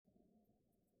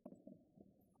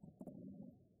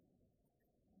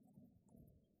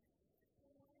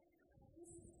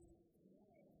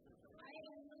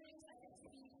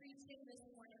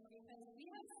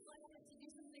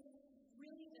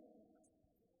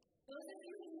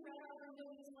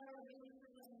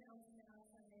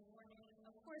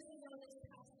course, you know this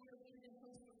past year we've been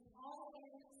hosting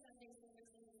all-in Sunday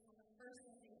services on the first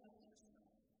Sunday of each month.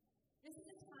 This is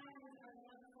a time when our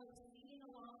young folks meeting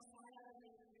alongside our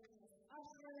leaders as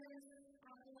ushers,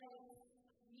 acolytes,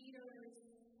 leaders,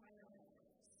 choir members.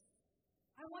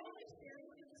 I wanted to share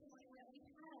with you this morning that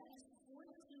we've had at least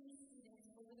 14 students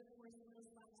over the course of this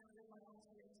last year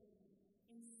volunteer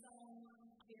in some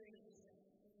variation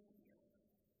of the year.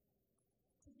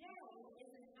 Today is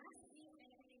an Ask Me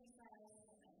Anything style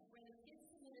session where the kids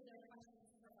submitted their questions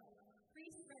from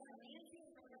Freedman, Nancy,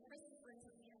 from Christopher to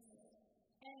answer.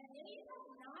 And they have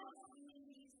not seen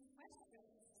these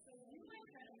questions. So you, my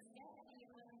friends, get the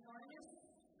unvarnished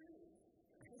truth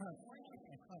this morning.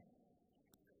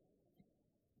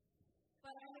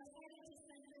 But I'm excited to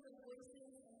center the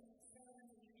voices and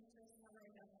concerns and the interests of our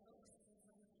young folks in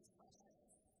some of these questions.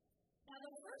 Now,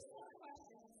 the first set of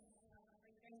questions,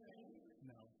 are you guys ready?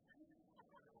 No.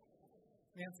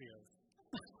 Nancy is.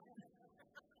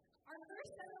 Our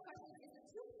first set of questions is a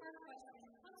two-part question.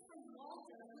 It comes from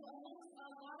Walter, who, amongst a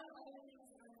lot of other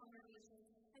things in our congregation,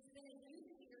 has been a youth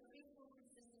leader, faithful,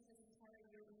 consistent this entire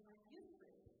year with our youth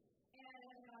group.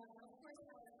 And, of course,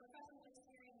 has professional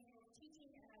experience in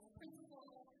teaching and as a principal.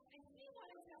 And he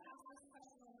wanted to ask this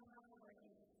question on behalf of our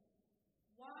youth.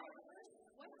 Why, first,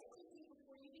 what did you do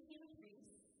before you became a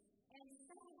priest? And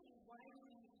secondly, why did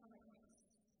you become a priest?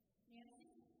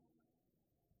 Nancy?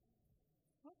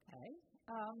 Okay.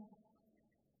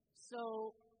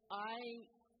 So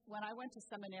when I went to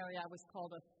seminary, I was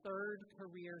called a third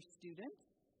career student,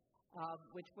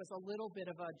 which was a little bit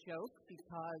of a joke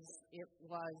because it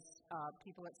was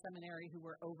people at seminary who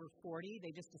were over 40.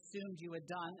 They just assumed you had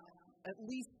done at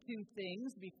least two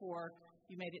things before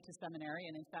you made it to seminary,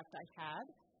 and in fact I had.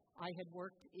 I had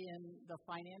worked in the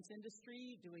finance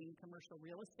industry doing commercial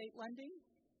real estate lending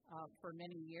for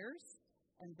many years.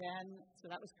 And then, so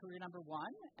that was career number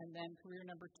one. And then career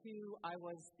number two, I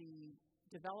was the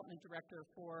development director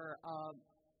for a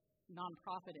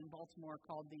nonprofit in Baltimore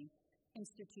called the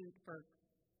Institute for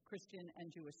Christian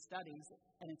and Jewish Studies.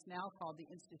 And it's now called the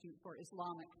Institute for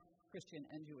Islamic Christian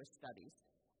and Jewish Studies.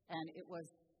 And it was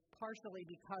partially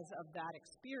because of that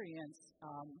experience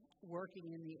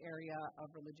working in the area of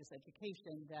religious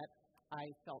education that I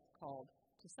felt called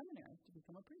to seminary to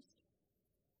become a priest.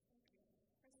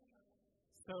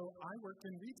 So I worked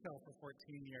in retail for 14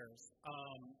 years.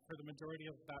 For the majority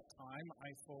of that time, I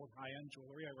sold high-end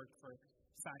jewelry. I worked for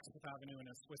Saks Fifth Avenue in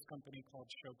a Swiss company called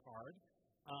Chopard.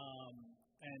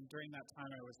 And during that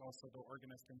time, I was also the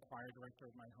organist and choir director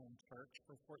of my home church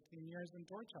for 14 years in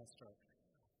Dorchester.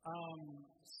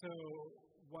 So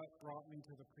what brought me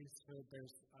to the priesthood?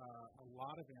 There's a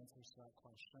lot of answers to that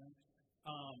question.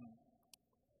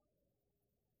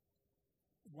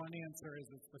 One answer is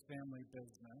it's the family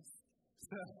business.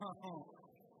 So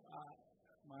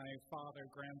my father,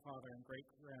 grandfather, and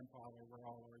great-grandfather were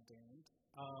all ordained.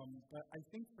 But I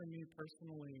think for me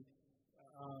personally,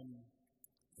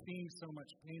 seeing so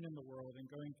much pain in the world and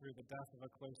going through the death of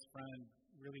a close friend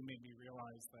really made me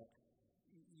realize that,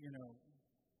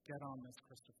 get on this,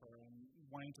 Christopher, and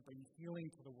wanting to bring healing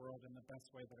to the world in the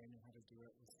best way that I knew how to do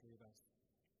it was through this.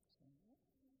 So.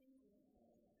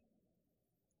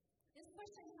 This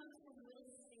question comes from Will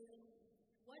Staley.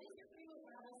 What is your favorite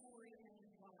Bible story and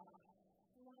why?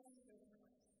 Who wants to go first?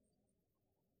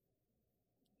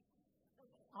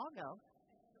 I'll go,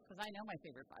 because I know my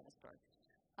favorite Bible story.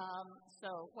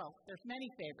 There's many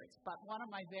favorites, but one of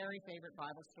my very favorite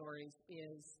Bible stories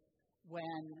is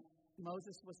when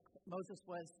Moses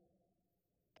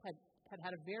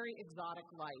had a very exotic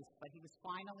life, but he was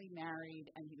finally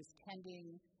married and he was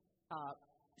tending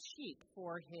sheep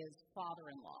for his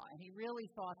father-in-law, and he really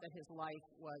thought that his life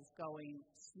was going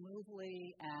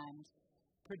smoothly and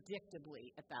predictably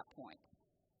at that point.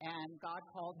 And God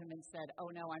called him and said, "Oh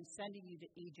no, I'm sending you to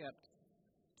Egypt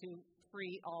to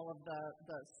free all of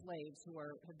the slaves who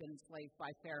have been enslaved by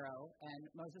Pharaoh." And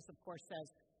Moses, of course, says,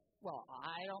 "Well,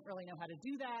 I don't really know how to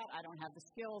do that. I don't have the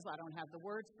skills. I don't have the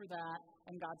words for that."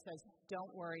 And God says,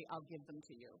 "Don't worry, I'll give them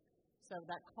to you." So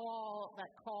that call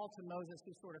to Moses,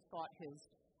 who sort of thought his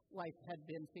life had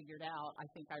been figured out, I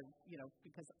think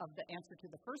because of the answer to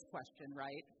the first question,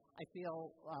 right, I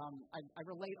feel I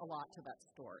relate a lot to that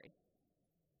story.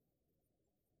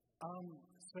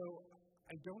 So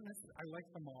I like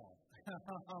them all.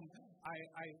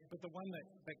 But the one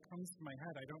that comes to my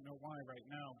head, I don't know why right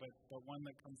now, but the one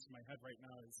that comes to my head right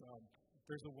now is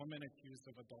there's a woman accused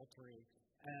of adultery,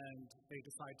 and they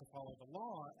decide to follow the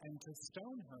law and to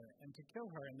stone her and to kill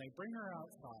her, and they bring her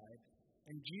outside,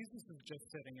 and Jesus is just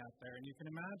sitting out there, and you can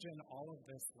imagine all of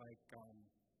this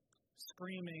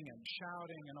screaming and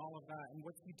shouting and all of that. And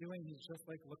what's he doing? He's just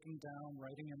like looking down,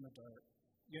 writing in the dirt,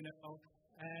 you know.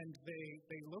 And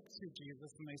they look to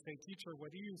Jesus and they say, "Teacher, what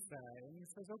do you say?" And he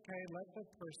says, "Okay, let the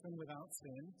person without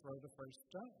sin throw the first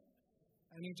stone."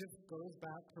 And he just goes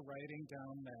back to writing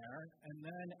down there, and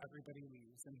then everybody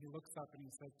leaves. And he looks up and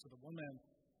he says to the woman,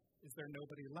 "Is there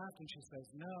nobody left?" And she says,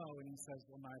 "No." And he says,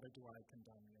 "Well, neither do I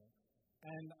condemn you."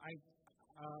 And I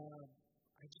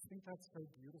just think that's so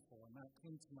beautiful, and that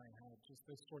came to my head, just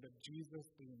this sort of Jesus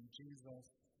being Jesus,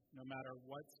 no matter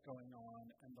what's going on,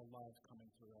 and the love coming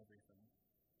through everything.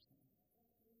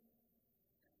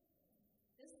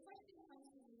 This question comes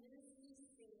from Ministry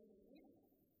State.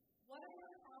 What are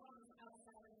your hobbies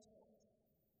outside of church?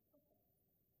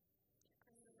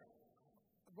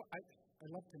 Well, I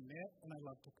love to knit and I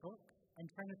love to cook. I'm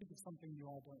trying to think of something you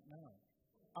all don't know.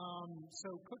 So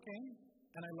cooking,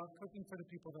 and I love cooking for the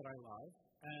people that I love,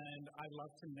 and I love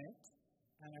to knit,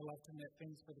 and I love to knit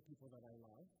things for the people that I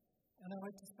love, and I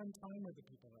like to spend time with the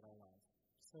people that I love.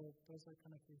 So those are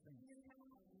kind of three things. Yeah.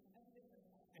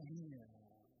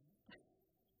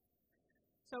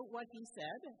 So what he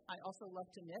said, I also love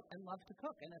to knit and love to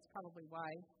cook, and that's probably why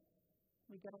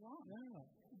we get along. Yeah,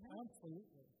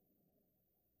 absolutely.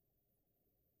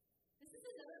 This is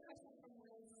another question from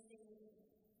Will's State.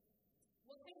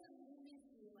 What kinds of movies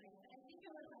do you like? I think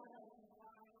it was why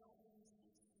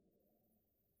movies.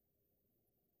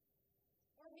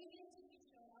 Or maybe a TV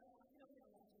show. I don't know if you're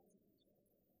watching a TV show.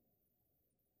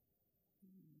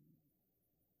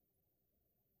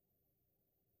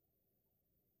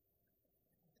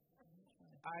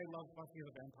 I love Buffy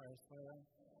the Vampire Slayer.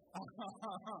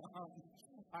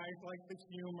 I like the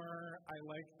humor. I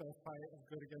like the fight of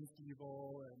good against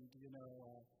evil, and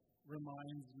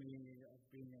reminds me of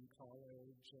being in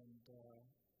college, and a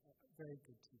very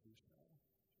good TV show.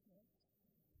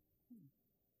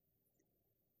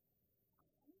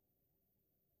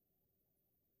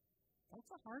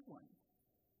 That's a hard one.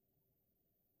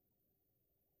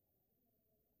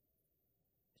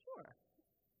 Sure.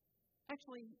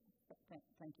 Actually,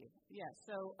 thank you. Yeah,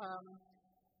 so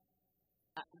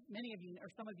many of you, or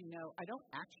some of you know, I don't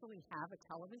actually have a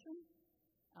television.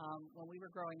 When we were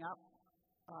growing up,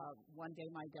 one day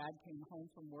my dad came home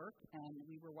from work, and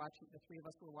the three of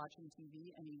us were watching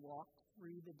TV, and he walked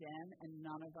through the den, and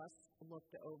none of us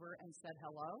looked over and said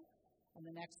hello. And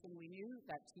the next thing we knew,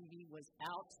 that TV was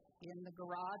out in the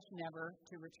garage, never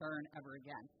to return ever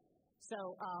again.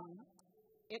 So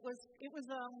it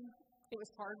was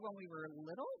hard when we were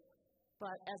little,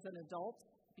 but as an adult,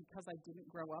 because I didn't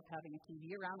grow up having a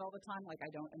TV around all the time, like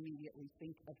I don't immediately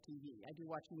think of TV. I do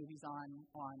watch movies on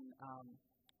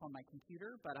my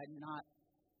computer, but I'm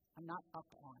not up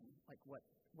on like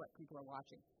what people are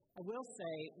watching. I will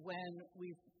say when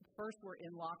we first were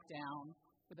in lockdown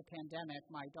for the pandemic,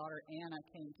 my daughter Anna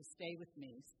came to stay with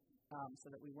me so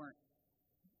that we weren't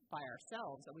by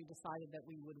ourselves, and we decided that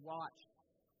we would watch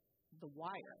The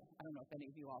Wire. I don't know if any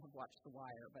of you all have watched The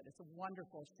Wire, but it's a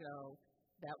wonderful show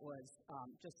that was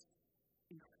just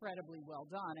incredibly well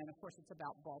done, and of course it's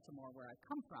about Baltimore, where I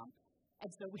come from.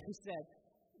 And so we said,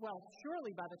 well,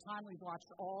 surely by the time we've watched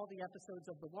all the episodes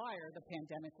of The Wire, the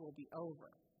pandemic will be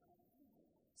over.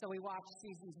 So we watched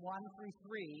seasons 1 through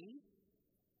 3,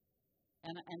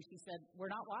 and she said,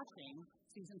 we're not watching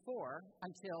season 4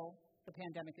 until the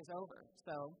pandemic is over.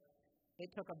 So it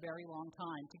took a very long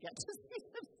time to get to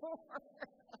season 4.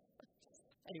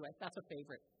 Anyway, that's a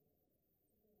favorite.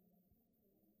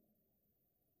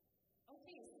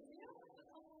 Okay, so we have a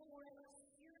couple more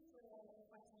spiritual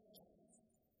questions.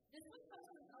 This one comes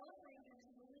from Freedman,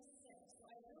 who is 6, so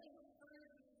I really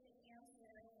encourage you to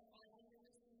answer either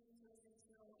this week or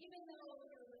 6, even though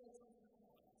you're really something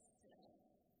about us today.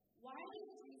 Why did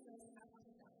Jesus have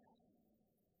to die?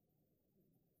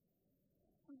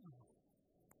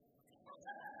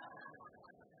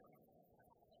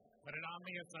 Put it on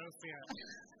me, associate.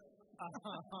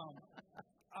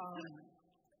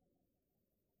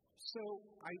 So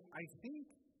I think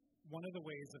one of the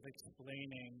ways of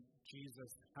explaining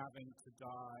Jesus having to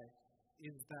die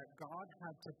is that God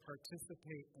had to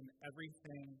participate in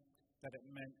everything that it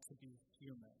meant to be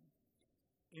human.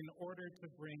 In order to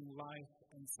bring life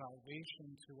and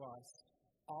salvation to us,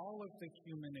 all of the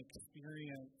human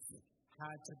experience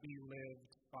had to be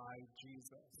lived by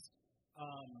Jesus.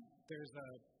 There's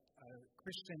a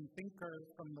Christian thinker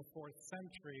from the 4th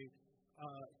century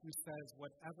who says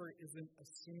whatever isn't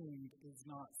assumed is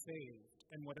not saved,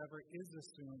 and whatever is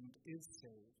assumed is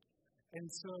saved. And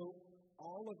so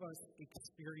all of us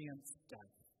experience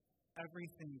death.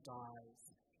 Everything dies.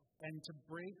 And to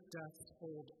break death's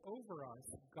hold over us,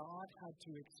 God had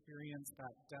to experience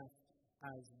that death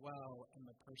as well in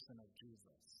the person of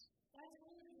Jesus. That's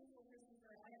really beautiful,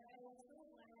 Christopher. I was so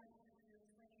glad that you were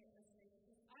explaining it this way,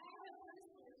 because I have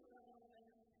personally struggled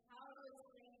with how to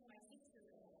explain my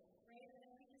sister-in-law, right? And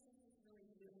I think this is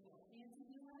really beautiful. Nancy,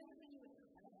 do you have anything you would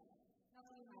add? Not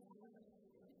that you have to, but you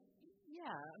would. Yeah,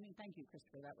 I mean, thank you,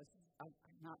 Christopher. That was I'm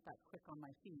not that quick on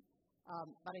my feet.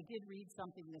 But I did read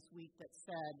something this week that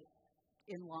said,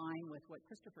 in line with what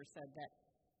Christopher said,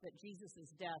 that Jesus'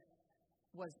 death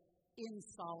was in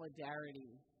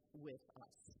solidarity with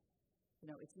us. You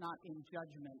know, it's not in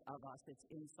judgment of us; it's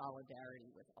in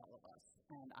solidarity with all of us.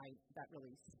 And that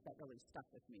really stuck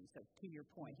with me. So, to your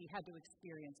point, he had to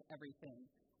experience everything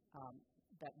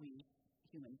that we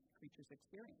human creatures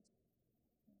experience.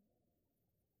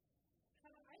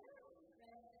 Have either of you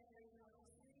read the Harry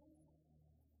Potter series?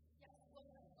 Yes.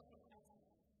 Okay, excellent.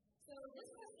 So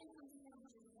this question comes from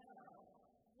Giselle.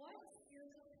 What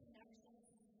spiritual connections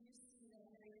do you see the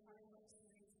Harry Potter book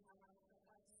series have for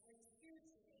us? Like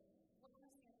spiritually, what kind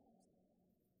of standpoint?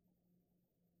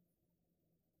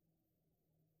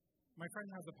 My friend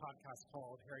has a podcast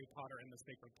called Harry Potter and the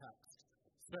Sacred Text.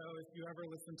 So if you ever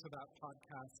listen to that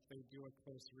podcast, they do a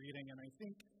close reading, and I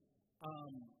think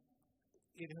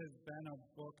it has been a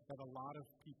book that a lot of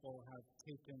people have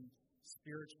taken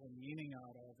spiritual meaning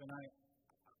out of, and I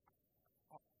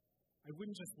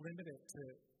wouldn't just limit it to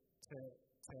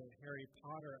Harry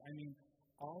Potter. I mean,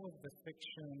 all of the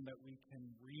fiction that we can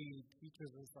read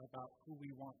teaches us about who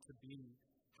we want to be,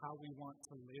 how we want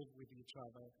to live with each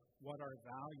other, what our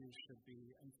values should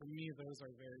be, and for me, those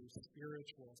are very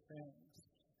spiritual things.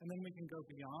 And then we can go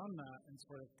beyond that and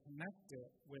sort of connect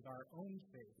it with our own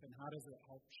faith, and how does it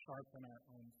help sharpen our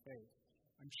own faith?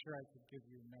 I'm sure I could give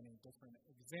you many different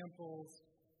examples.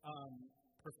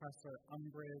 Professor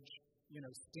Umbridge,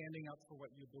 standing up for what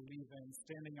you believe in,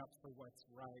 standing up for what's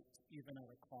right, even at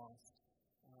a cost,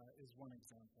 is one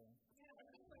example. Yeah, I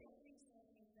think what I think is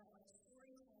that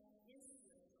storytelling is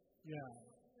spiritual. Yeah.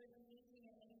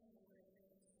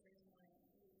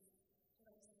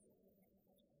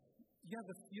 Yeah,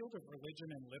 the field of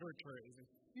religion and literature is a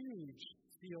huge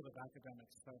field of academic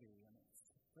study, and it's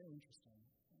very interesting.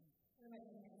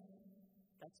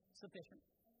 That's sufficient.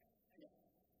 Yeah.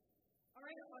 All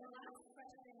right, our last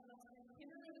question comes from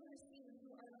Kimberly and Christine,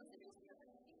 who are listeners here,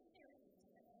 but I think they're here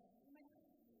today. You might not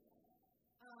be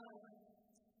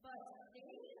but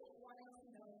they wanted to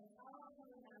know how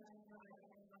you imagine God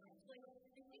in mind. Like,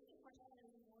 I think the question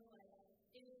is more like,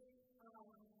 if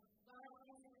God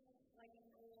isn't like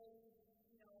an old,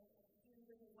 dude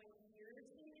with a white beard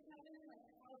sitting in heaven, like,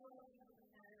 how will you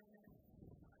imagine that?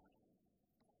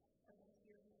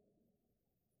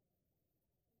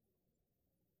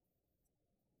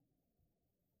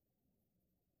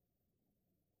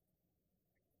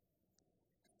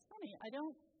 It's funny.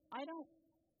 I don't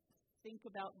think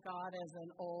about God as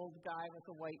an old guy with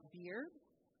a white beard,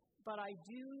 but I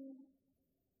do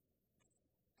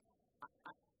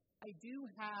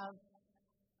have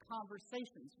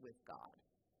conversations with God.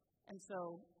 And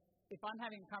so if I'm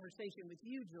having a conversation with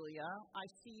you, Julia, I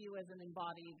see you as an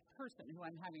embodied person who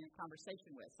I'm having a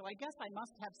conversation with. So I guess I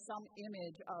must have some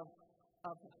image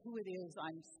of who it is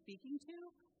I'm speaking to.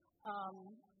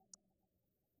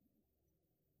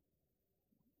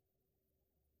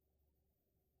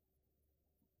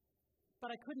 But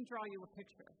I couldn't draw you a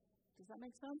picture. Does that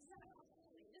make sense?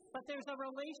 But there's a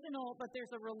relational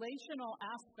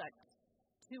aspect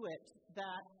to it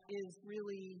that is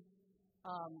really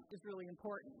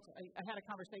important. I had a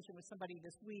conversation with somebody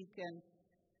this week, and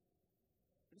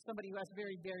somebody who has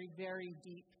very, very, very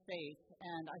deep faith,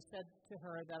 and I said to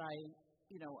her that I'm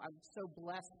so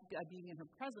blessed by being in her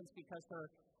presence because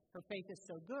her faith is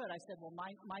so good. I said, well,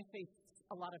 my faith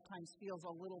a lot of times feels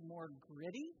a little more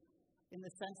gritty, in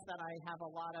the sense that I have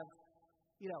a lot of,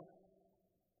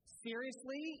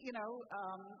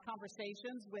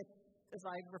 conversations with, as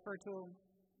I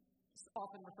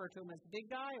often refer to him as the big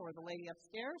guy or the lady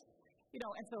upstairs,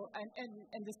 and so,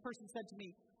 and this person said to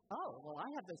me, oh, well,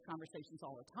 I have those conversations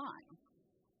all the time.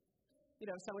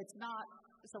 So it's not,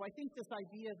 so I think this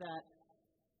idea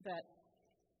that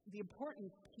the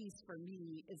important piece for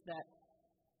me is that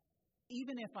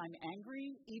even if I'm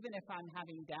angry, even if I'm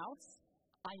having doubts,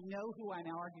 I know who I'm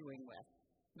arguing with.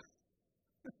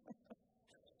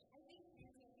 I think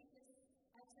this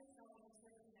exercise of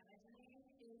sort of imagining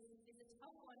is a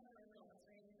tough one for adults,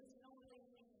 right? Because we don't really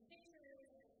think in pictures,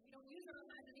 we don't use our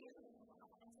imagination a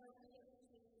lot. And so I really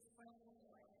appreciate this question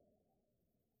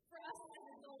for us as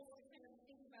adults to kind of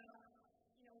think about,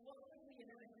 what could we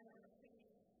imagine or thinking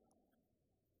about?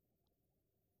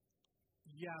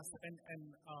 Yes, and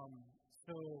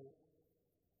so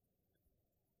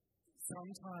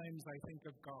sometimes I think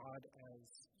of God as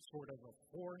sort of a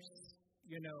force,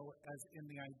 as in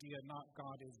the idea not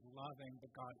God is loving,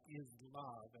 but God is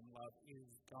love, and love is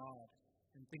God,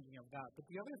 and thinking of that. But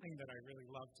the other thing that I really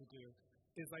love to do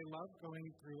is I love going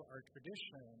through our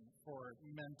tradition for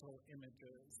mental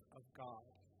images of God.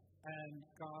 And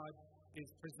God is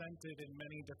presented in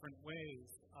many different ways.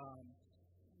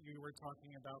 You were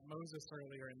talking about Moses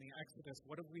earlier in the Exodus.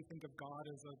 What if we think of God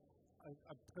as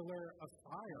a pillar of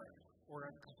fire or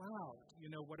a cloud?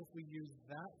 What if we use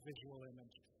that visual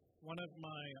image? One of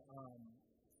my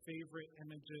favorite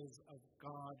images of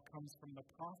God comes from the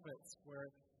prophets, where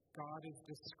God is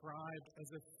described as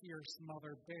a fierce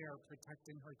mother bear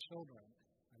protecting her children.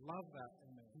 I love that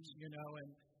image, and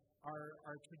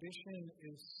our tradition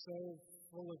is so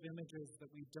full of images that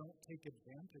we don't take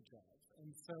advantage of. And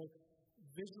so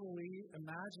visually,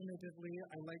 imaginatively,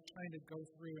 I like trying to go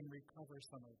through and recover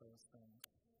some of those things.